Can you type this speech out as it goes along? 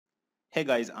Hey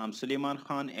guys, I'm Suleiman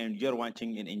Khan and you're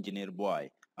watching an Engineer Boy.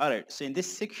 Alright, so in this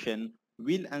section,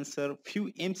 we'll answer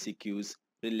few MCQs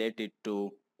related to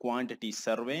quantity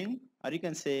surveying, or you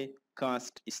can say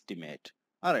cost estimate.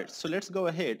 Alright, so let's go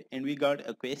ahead and we got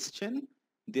a question.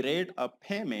 The rate of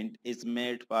payment is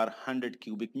made per 100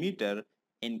 cubic meter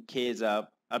in case of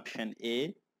option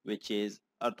A, which is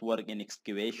earthwork and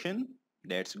excavation.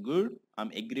 That's good.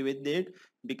 I'm agree with that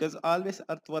because always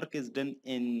earthwork is done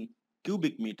in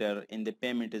cubic meter and the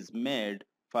payment is made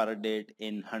for a date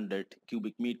in 100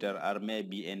 cubic meter or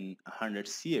maybe in 100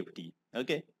 CFT.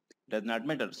 Okay, does not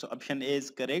matter. So option A is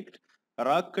correct.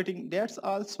 Rock cutting, that's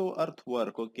also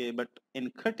earthwork. Okay, but in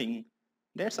cutting,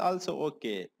 that's also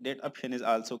okay. That option is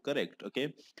also correct.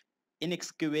 Okay, in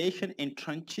excavation in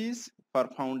trenches for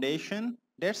foundation,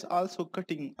 that's also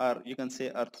cutting or you can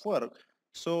say earthwork.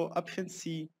 So option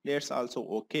C, that's also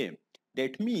okay.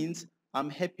 That means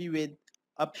I'm happy with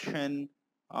option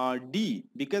D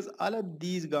because all of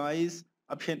these guys,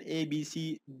 option A, B,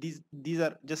 C, these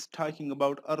are just talking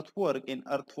about earthwork, and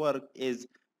earthwork is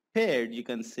paid, you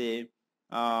can say,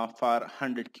 for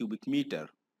 100 cubic meter.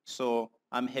 So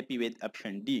I'm happy with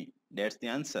option D. That's the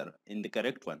answer in the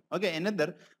correct one. Okay,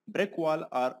 another brick wall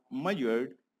are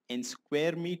measured in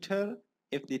square meter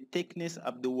if the thickness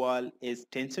of the wall is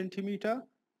 10 centimeter,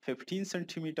 15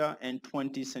 centimeter, and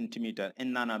 20 centimeter,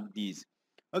 and none of these.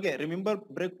 Okay, remember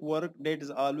brickwork that is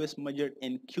always measured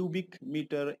in cubic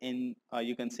meter in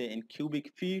you can say in cubic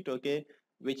feet, okay,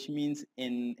 which means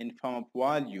in form of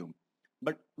volume.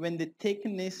 But when the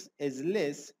thickness is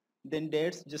less, then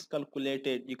that's just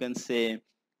calculated, you can say,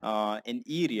 in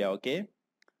area, okay.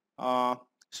 uh,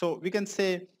 so we can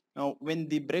say when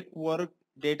the brickwork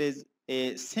that is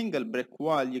a single brick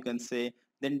wall, you can say,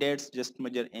 then that's just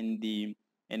measured in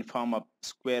form of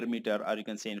square meter, or you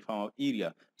can say in form of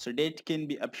area. So that can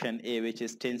be option A, which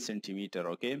is 10 centimeter.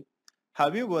 Okay.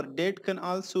 However, that can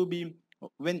also be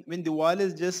when the wall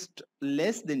is just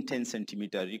less than 10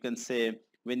 centimeter. You can say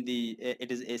when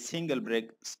it is a single brick,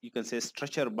 you can say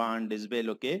structure bond as well.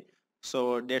 Okay.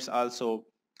 So that's also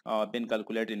been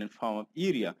calculated in form of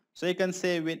area. So you can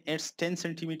say when it's 10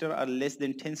 centimeter or less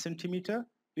than 10 centimeter,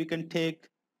 we can take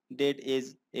that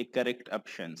is a correct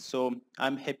option. So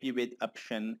I'm happy with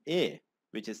option A,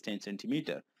 which is 10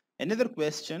 centimeter. Another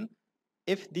question,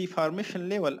 if the formation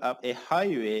level of a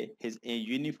highway is a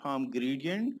uniform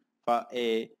gradient for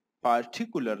a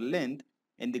particular length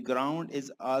and the ground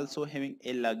is also having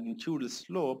a longitudinal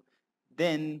slope,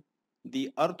 then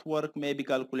the earthwork may be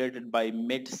calculated by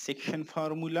mid-section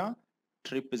formula,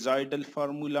 trapezoidal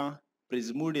formula,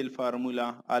 prismoidal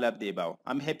formula, all of the above.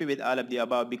 I'm happy with all of the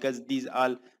above because these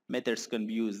all methods can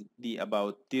be used, the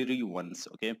above three ones,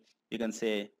 okay? You can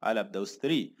say all of those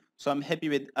three. So I'm happy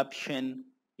with option,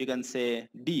 you can say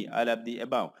D, all of the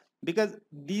above, because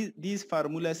these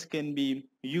formulas can be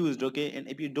used, okay. And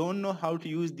if you don't know how to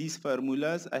use these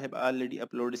formulas, I have already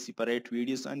uploaded separate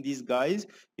videos on these guys.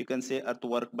 You can say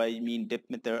earthwork by mean depth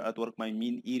method, earthwork by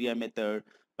mean area method,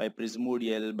 by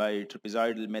prismoidal, by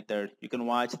trapezoidal method. You can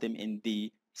watch them in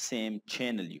the same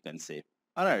channel, you can say.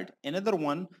 All right, another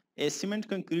one, a cement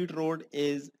concrete road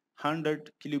is 100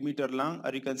 kilometer long,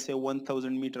 or you can say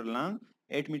 1000 meter long,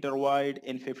 8 meter wide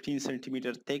and 15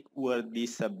 centimeter thick over the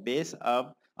subbase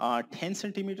of 10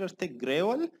 centimeter thick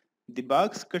gravel. The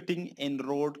box cutting in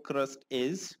road crust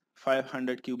is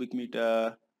 500 cubic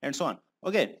meter, and so on.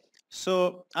 Okay,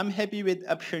 so I'm happy with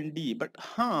option D, but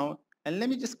how? And let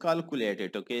me just calculate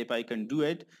it, okay, if I can do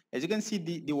it. As you can see,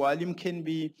 the volume can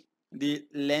be the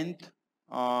length,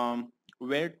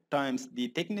 width times the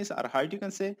thickness or height, you can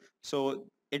say. So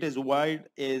it is wide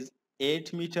is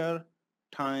 8 meter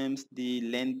times the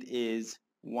length is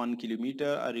 1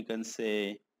 kilometer, or you can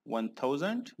say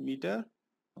 1000 meter.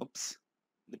 Oops,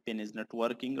 the pen is not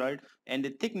working right. And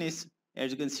the thickness,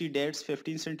 as you can see, that's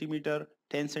 15 centimeter,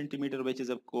 10 centimeter, which is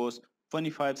of course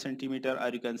 25 centimeter, or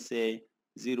you can say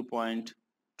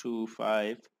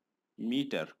 0.25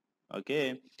 meter.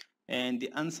 Okay, and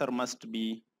the answer must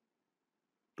be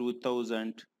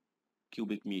 2000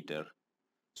 cubic meter.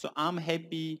 So I'm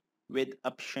happy with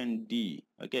option D.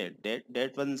 Okay,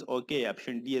 that one's okay.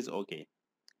 Option D is okay.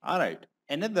 All right.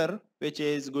 Another which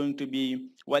is going to be,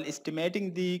 while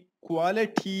estimating the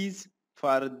qualities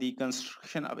for the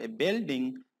construction of a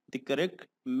building, the correct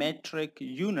metric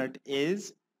unit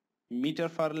is meter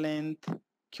for length,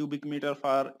 cubic meter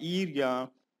for area,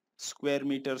 square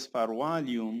meters for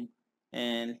volume,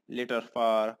 and liter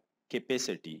for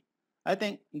capacity. I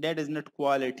think that is not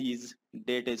qualities,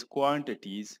 that is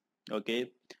quantities,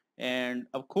 okay? And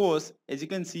of course, as you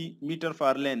can see, meter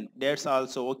for length, that's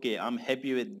also okay. I'm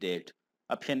happy with that.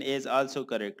 Option A is also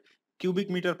correct.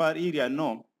 Cubic meter per area,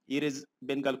 no. Here is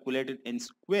been calculated in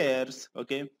squares.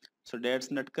 Okay, so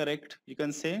that's not correct. You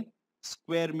can say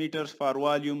square meters for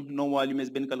volume. No volume has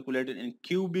been calculated in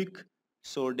cubic,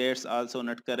 so that's also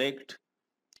not correct.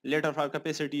 Letter for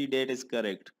capacity, that is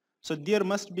correct. So there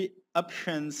must be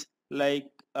options like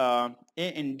A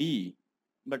and D,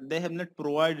 but they have not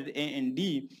provided A and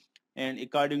D. And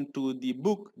according to the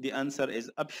book, the answer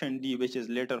is option D, which is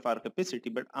letter for capacity.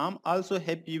 But I'm also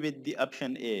happy with the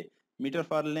option A, meter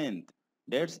for length.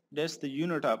 That's the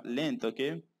unit of length.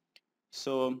 Okay,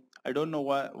 so I don't know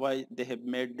why they have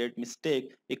made that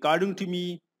mistake. According to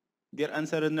me, their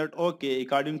answer is not okay.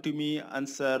 According to me,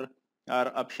 answer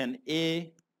are option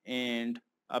A and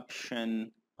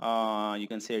option you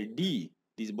can say D.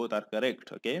 These both are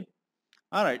correct. Okay.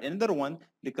 All right. Another one.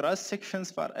 The cross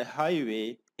sections for a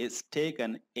highway is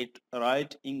taken at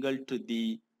right angle to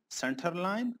the center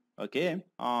line. Okay.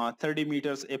 30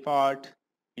 meters apart.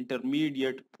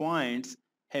 Intermediate points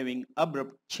having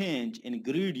abrupt change in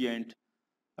gradient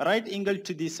right angle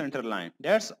to the center line.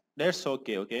 That's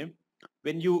okay. Okay,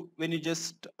 when you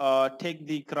just take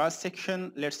the cross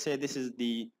section, let's say this is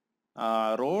the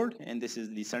road and this is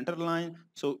the center line,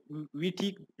 so we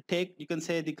take you can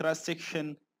say the cross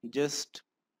section just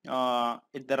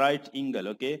at the right angle.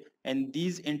 Okay, and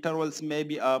these intervals may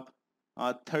be up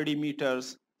 30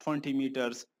 meters, 20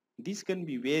 meters, these can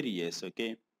be various.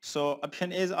 Okay, so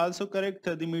option A is also correct,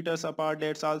 30 meters apart,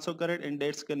 that's also correct, and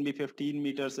dates can be 15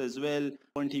 meters as well,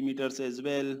 20 meters as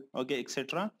well. Okay,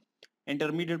 etc.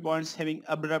 Intermediate points having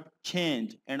abrupt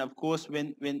change, and of course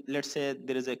when let's say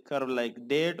there is a curve like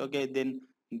that, okay, then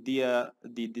the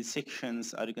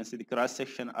sections, or you can say the cross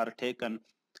section, are taken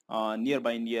near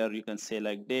by near, you can say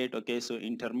like that. Okay, so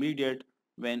intermediate,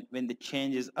 when the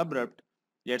change is abrupt,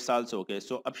 that's also okay.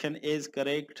 So option A is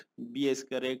correct, B is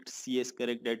correct, C is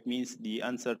correct. That means the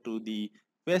answer to the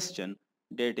question,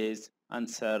 that is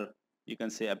answer, you can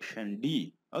say option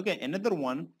D. Okay, another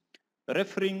one.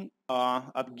 Referring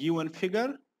a given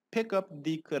figure, pick up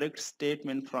the correct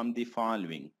statement from the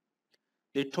following.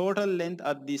 The total length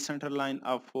of the center line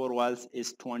of four walls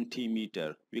is 20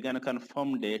 meter. We're gonna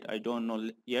confirm that. I don't know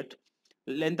yet.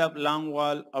 Length of long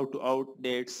wall out to out,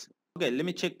 that's okay. Let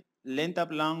me check. Length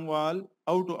of long wall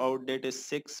out to out, that is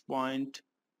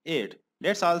 6.8.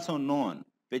 That's also known,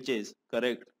 which is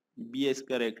correct. B is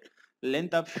correct.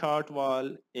 Length of short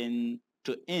wall in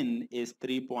to in is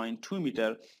 3.2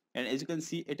 meter, and as you can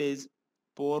see, it is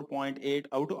 4.8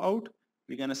 out to out.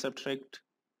 We're gonna subtract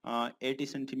 80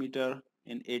 centimeter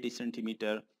in 80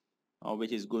 centimeter,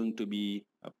 which is going to be,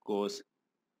 of course,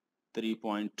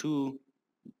 3.2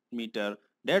 meter.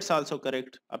 That's also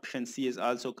correct. Option C is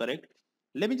also correct.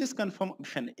 Let me just confirm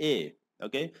option A.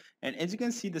 Okay, and as you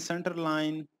can see, the center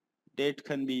line, that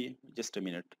can be, just a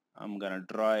minute, I'm gonna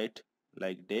draw it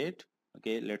like that.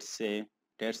 Okay, let's say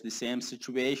that's the same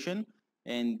situation,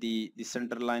 and the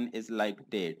center line is like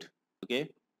that. Okay,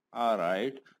 all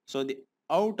right, so the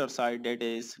outer side, that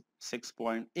is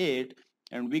 6.8,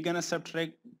 and we're gonna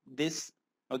subtract this.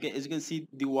 Okay, as you can see,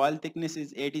 the wall thickness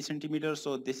is 80 centimeters,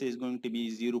 so this is going to be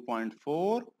 0.4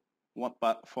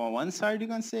 for one side, you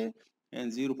can say, and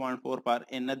 0.4 for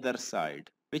another side,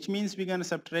 which means we're going to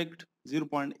subtract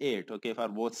 0.8, okay, for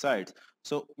both sides.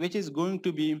 So which is going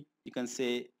to be, you can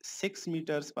say, 6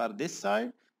 meters for this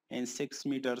side and 6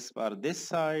 meters for this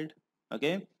side.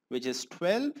 Okay, which is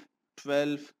 12,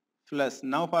 12 plus.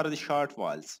 Now for the short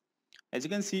walls, as you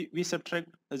can see, we subtract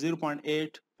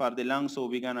 0.8 for the long, so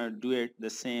we're gonna do it the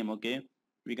same. Okay,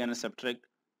 we're gonna subtract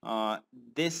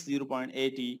this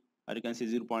 0.80, or you can say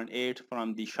 0.8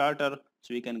 from the shorter,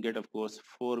 so we can get, of course,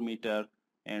 4 meter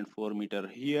and 4 meter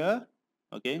here.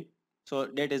 Okay, so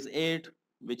that is 8,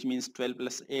 which means 12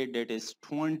 plus 8, that is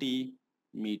 20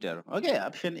 meter. Okay,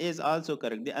 option A is also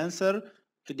correct. The answer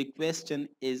to the question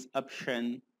is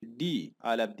option D,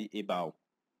 all of the above.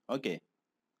 Okay,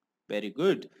 very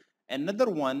good. Another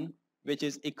one, which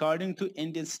is according to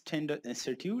Indian Standard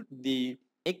Institute, the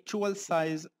actual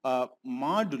size of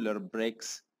modular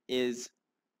bricks is,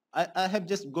 I have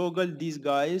just googled these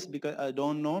guys because I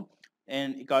don't know,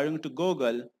 and according to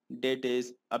Google, that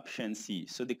is option C.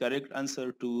 So the correct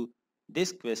answer to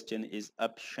this question is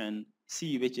option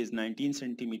C, which is 19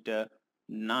 centimeter,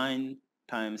 9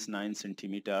 times 9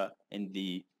 centimeter in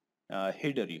the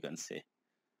header, you can say.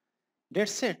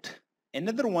 That's it.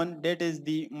 Another one, that is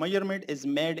the measurement is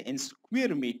made in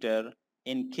square meter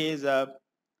in case of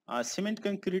cement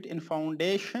concrete in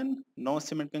foundation. No,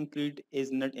 cement concrete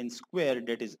is not in square,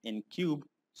 that is in cube.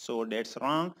 So that's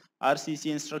wrong.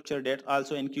 RCC in structure, that's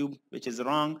also in cube, which is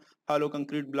wrong. Hollow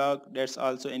concrete block, that's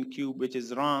also in cube, which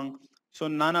is wrong. So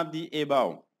none of the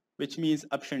above, which means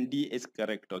option D is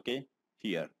correct. Okay,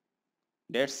 here.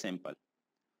 That's simple.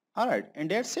 All right,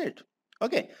 and that's it.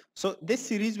 Okay, so this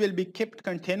series will be kept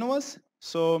continuous.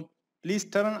 So please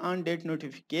turn on that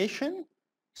notification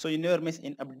so you never miss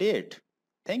an update.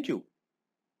 Thank you.